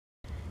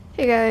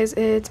Hey guys,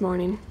 it's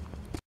morning.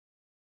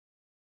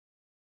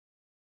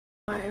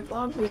 My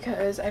vlog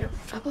because I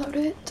don't upload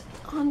it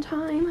on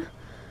time.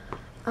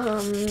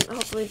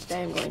 Hopefully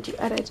today I'm going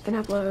to edit and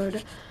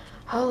upload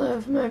all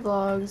of my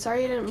vlogs.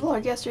 Sorry I didn't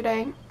vlog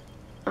yesterday.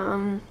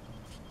 Kind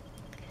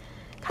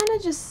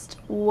of just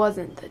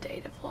wasn't the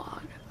day to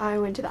vlog. I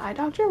went to the eye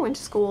doctor, went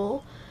to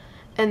school,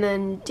 and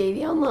then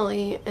Davey and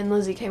Lily and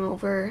Lizzy came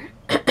over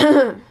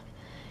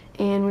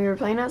and we were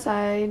playing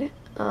outside. We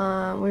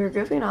were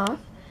goofing off.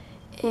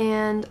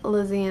 And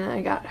Lizzy and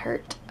I got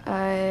hurt.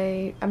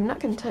 I'm not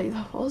going to tell you the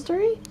whole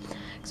story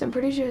because I'm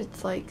pretty sure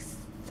it's like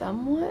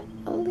somewhat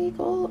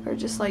illegal or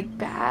just like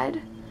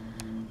bad.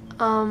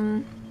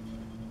 And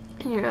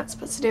you're not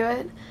supposed to do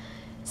it.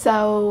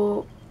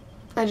 So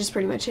I just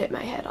pretty much hit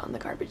my head on the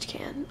garbage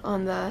can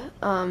on the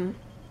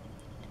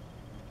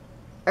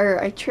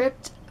I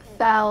tripped,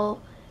 fell,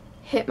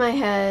 hit my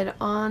head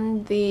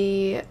on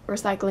the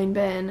recycling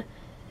bin,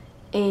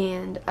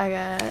 and I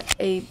got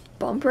a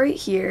bump right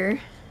here,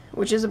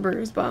 which is a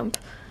bruise bump,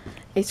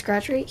 a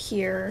scratch right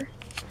here,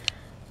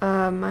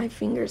 my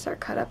fingers are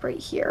cut up right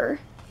here,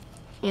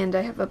 and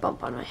I have a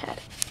bump on my head.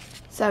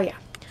 So yeah,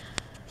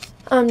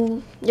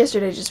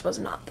 yesterday just was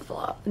not the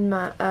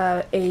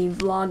a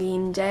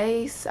vlogging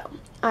day, so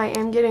I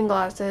am getting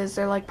glasses.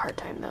 They're like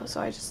part-time though,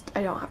 so I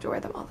don't have to wear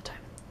them all the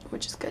time,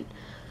 which is good,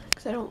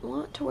 because I don't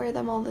want to wear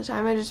them all the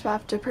time. I just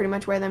have to pretty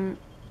much wear them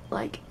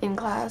like in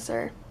class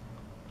or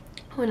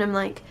when I'm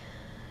like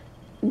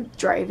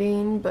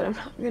driving, but I'm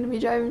not going to be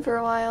driving for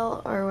a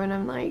while, or when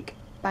I'm like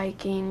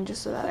biking,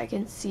 just so that I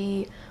can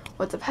see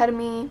what's ahead of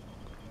me.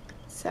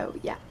 So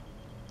yeah,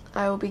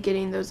 I will be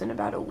getting those in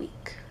about a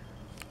week.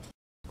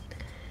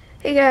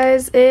 Hey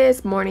guys,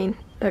 it's morning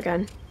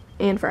again,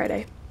 and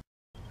Friday.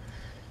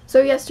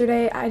 So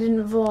yesterday I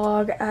didn't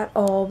vlog at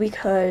all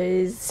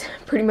because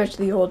pretty much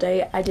the whole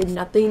day I did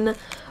nothing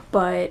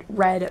but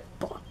read a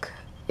book,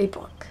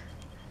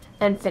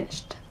 and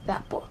finished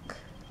that book,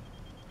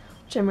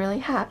 which I'm really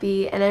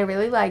happy, and I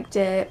really liked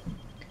it.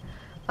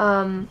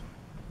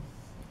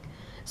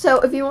 So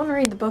if you want to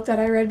read the book that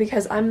I read,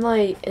 because I'm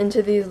like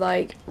into these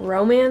like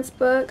romance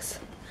books,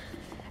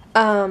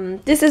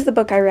 this is the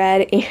book I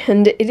read,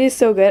 and it is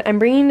so good. I'm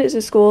bringing it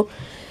to school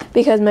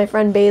because my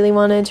friend Bailey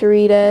wanted to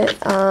read it.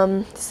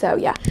 So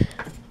yeah,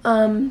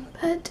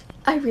 but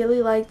I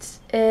really liked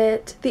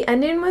it. The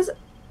ending was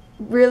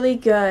really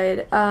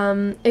good,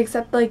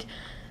 except like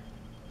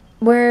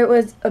where it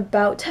was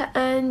about to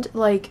end,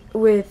 like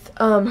with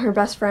her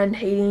best friend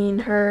hating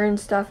her and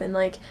stuff, and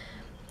like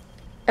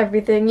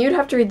everything. You'd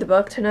have to read the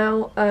book to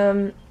know.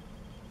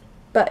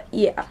 But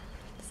yeah,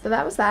 so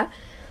that was that.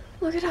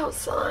 Look at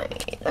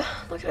outside.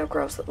 Look at how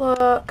gross it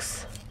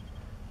looks.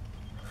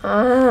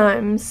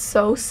 I'm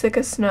so sick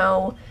of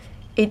snow.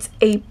 It's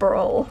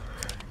April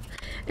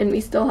and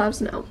we still have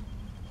snow.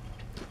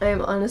 I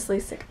am honestly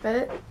sick of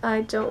it.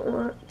 I don't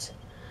want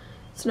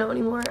snow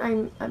anymore.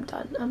 I'm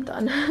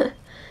done.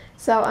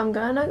 So I'm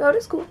gonna go to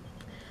school.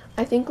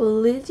 I think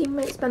Lizzy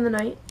might spend the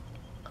night.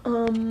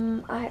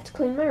 I have to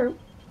clean my room.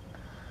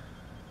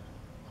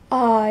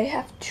 I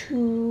have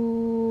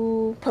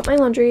to put my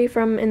laundry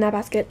from in that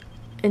basket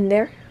in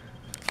there.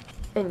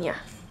 And yeah.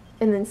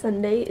 And then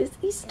Sunday is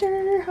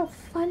Easter. How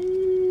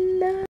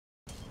fun.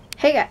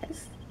 Hey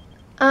guys.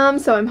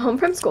 So I'm home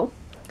from school.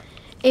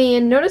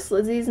 And notice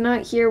Lizzy's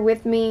not here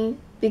with me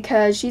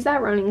because she's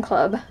at running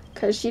club.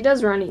 Because she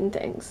does running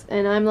things.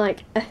 And I'm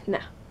like, no.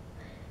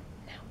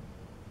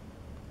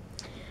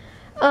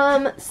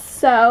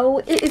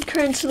 So it is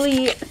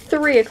currently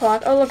 3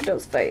 o'clock. Oh, look at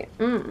those feet.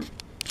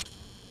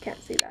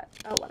 Can't see that.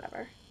 Oh,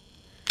 whatever.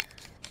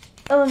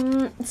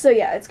 So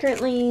yeah, it's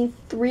currently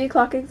 3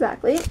 o'clock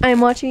exactly. I'm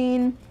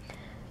watching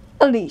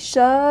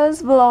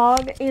Alicia's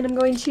vlog, and I'm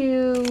going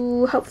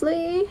to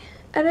hopefully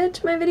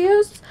edit my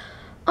videos.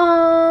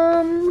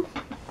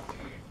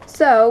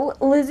 So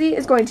Lizzy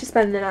is going to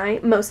spend the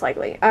night, most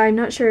likely. I'm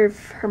not sure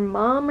if her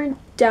mom or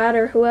dad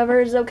or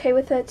whoever is okay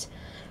with it,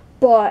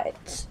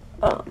 but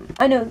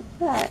I know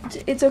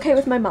that it's okay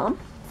with my mom,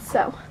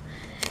 so.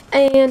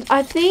 And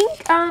I think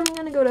I'm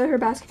gonna go to her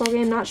basketball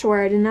game. Not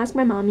sure. I didn't ask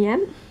my mom yet.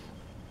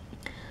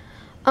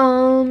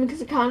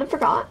 Because I kind of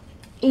forgot.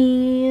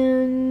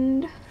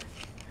 And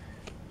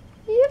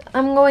yeah,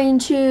 I'm going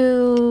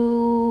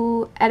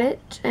to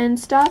edit and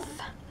stuff.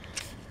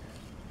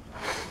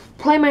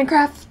 Play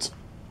Minecraft.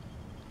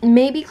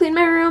 Maybe clean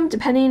my room,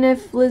 depending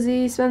if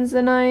Lizzy spends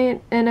the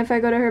night and if I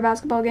go to her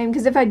basketball game.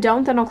 Because if I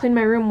don't, then I'll clean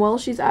my room while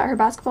she's at her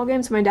basketball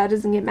game so my dad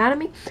doesn't get mad at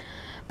me.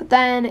 But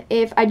then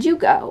if I do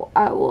go,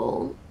 I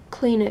will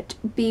clean it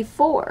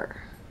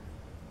before,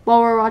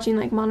 while we're watching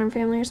like Modern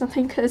Family or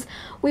something, because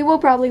we will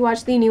probably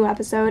watch the new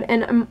episode.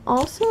 And I'm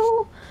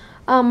also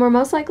we're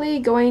most likely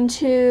going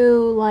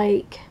to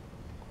like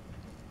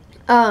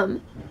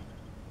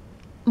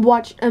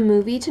watch a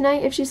movie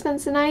tonight if she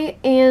spends the night,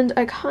 and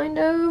I kind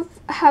of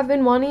have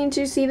been wanting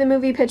to see the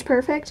movie Pitch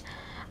Perfect.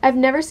 I've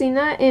never seen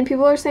that, and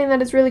people are saying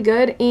that it's really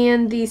good,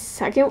 and the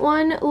second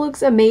one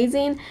looks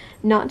amazing.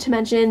 Not to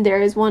mention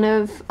there is one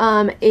of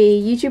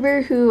a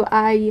YouTuber who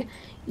I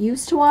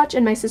used to watch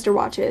and my sister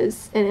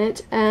watches in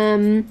it.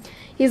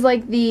 He's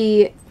like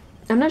the,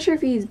 I'm not sure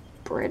if he's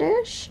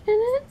British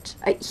in it.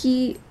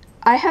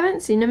 I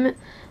haven't seen him,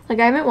 like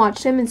I haven't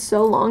watched him in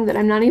so long that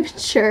I'm not even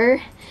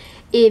sure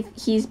if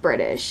he's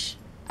British.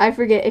 I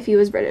forget if he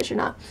was British or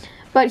not.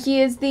 But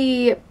he is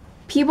the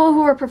people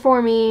who are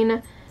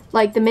performing,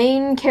 like the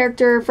main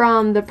character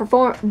from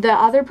the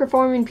other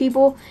performing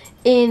people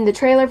in the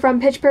trailer from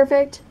Pitch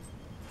Perfect.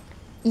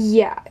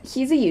 Yeah,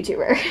 he's a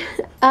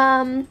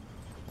YouTuber.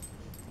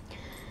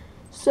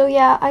 So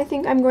yeah, I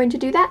think I'm going to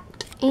do that.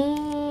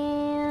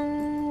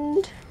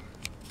 And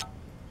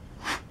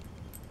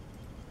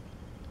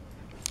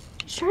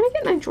just trying to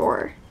get my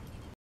drawer.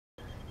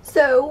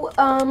 So,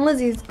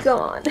 Lizzie's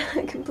gone.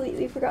 I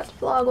completely forgot to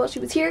vlog while she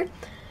was here.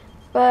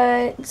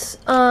 But,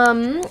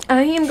 I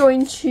am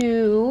going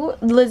to,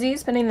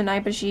 Lizzie's spending the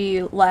night, but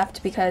she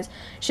left because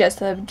she has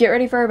to get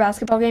ready for her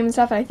basketball game and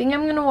stuff. And I think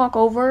I'm going to walk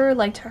over,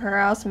 like, to her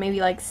house,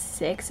 maybe, like,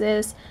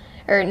 6-ish,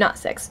 or not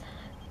 6,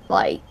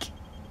 like,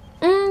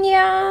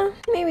 yeah,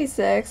 maybe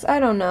 6, I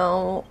don't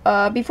know,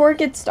 before it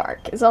gets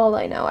dark is all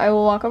I know. I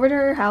will walk over to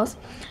her house,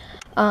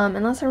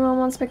 unless her mom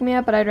wants to pick me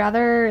up, but I'd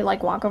rather,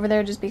 like, walk over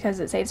there just because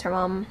it saves her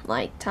mom,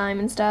 like, time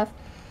and stuff.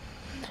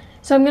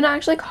 So I'm going to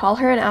actually call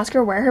her and ask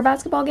her where her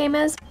basketball game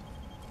is.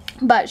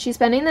 But she's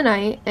spending the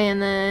night, and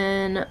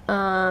then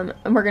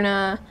we're going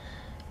to,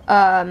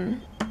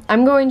 I'm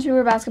going to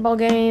her basketball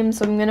game,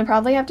 so I'm going to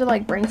probably have to,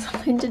 like, bring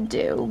something to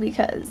do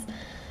because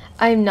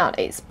I'm not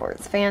a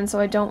sports fan, so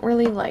I don't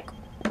really, like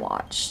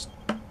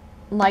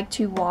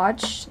to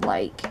watch,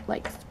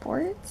 like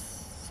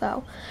sports.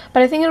 So,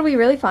 but I think it'll be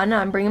really fun.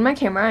 I'm bringing my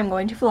camera. I'm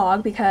going to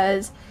vlog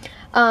because,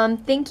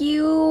 thank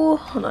you,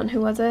 hold on,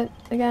 who was it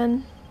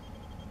again?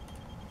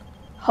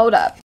 Hold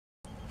up.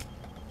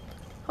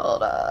 I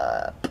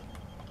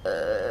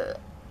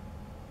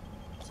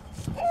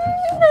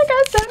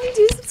got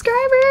 72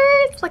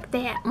 subscribers. Like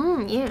that.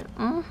 Yeah.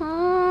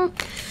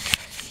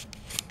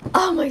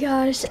 Oh my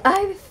gosh.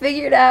 I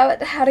figured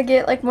out how to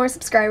get like more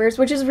subscribers,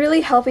 which is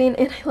really helping,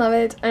 and I love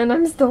it. And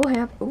I'm so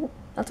happy. Ooh,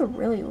 that's a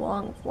really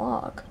long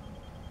vlog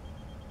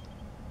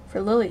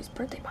for Lily's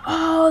birthday.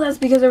 Oh, that's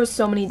because there was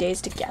so many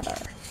days together.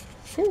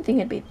 I didn't think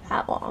it'd be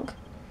that long.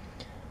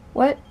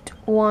 What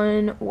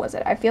one was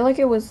it? I feel like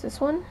it was this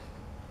one.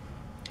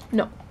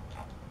 No.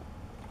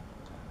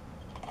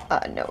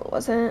 No, it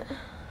wasn't.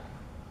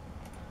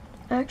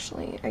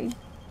 Actually, I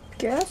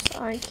guess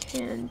I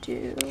can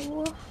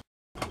do.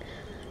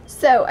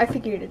 So, I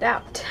figured it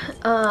out.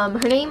 Her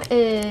name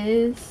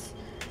is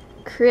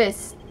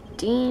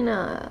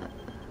Christina.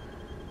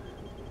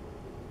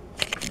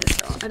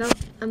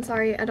 I'm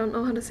sorry, I don't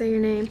know how to say your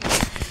name.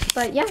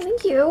 But yeah,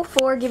 thank you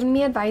for giving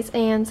me advice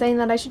and saying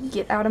that I should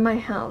get out of my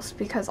house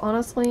because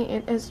honestly,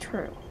 it is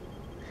true.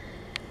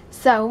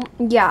 So,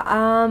 yeah,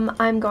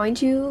 I'm going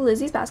to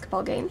Lizzie's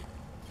basketball game.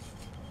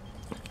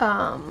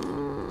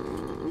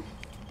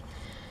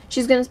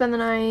 She's gonna spend the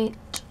night,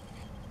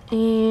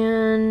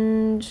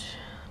 and,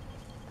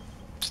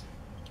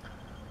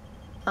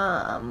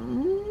 yeah.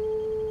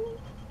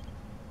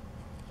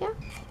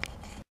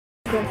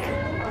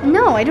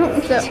 No, I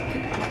don't. So,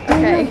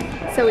 okay,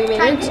 so we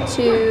made it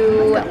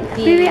to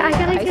the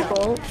high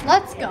school.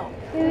 Let's go.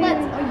 Are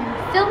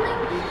you filming?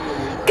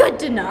 Good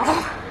to know.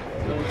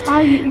 So,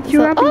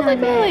 oh, look,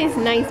 Lily's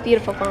nice,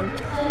 beautiful phone.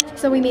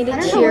 So we made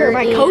it here.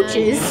 My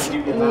coaches.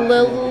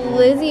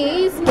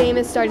 Lizzie's game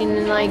is starting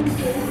in like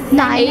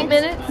 8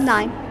 minutes.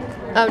 9.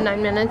 Oh,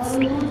 9 minutes.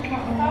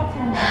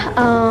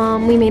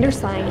 We made her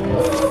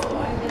signs.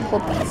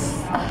 Hold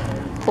these.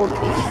 Hold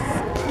these.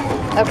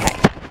 Okay.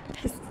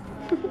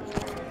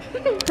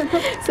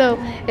 So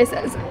it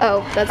says,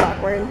 oh, that's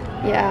awkward.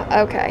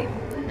 Yeah, okay.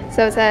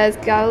 So it says,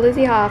 go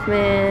Lizzy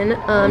Hoffman,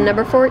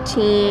 number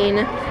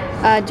 14,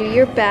 do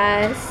your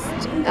best,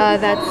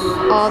 that's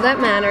all that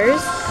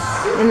matters.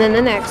 And then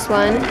the next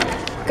one,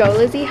 go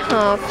Lizzy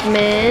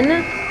Hoffman,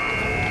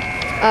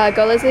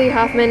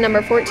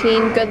 number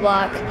 14, good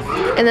luck.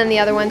 And then the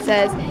other one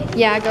says,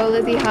 yeah, go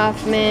Lizzy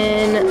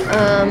Hoffman,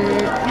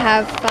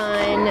 have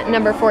fun,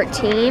 number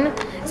 14.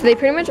 So they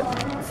pretty much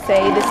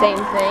say the same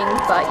thing,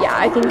 but yeah,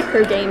 I think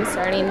her game's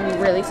starting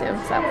really soon,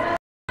 so.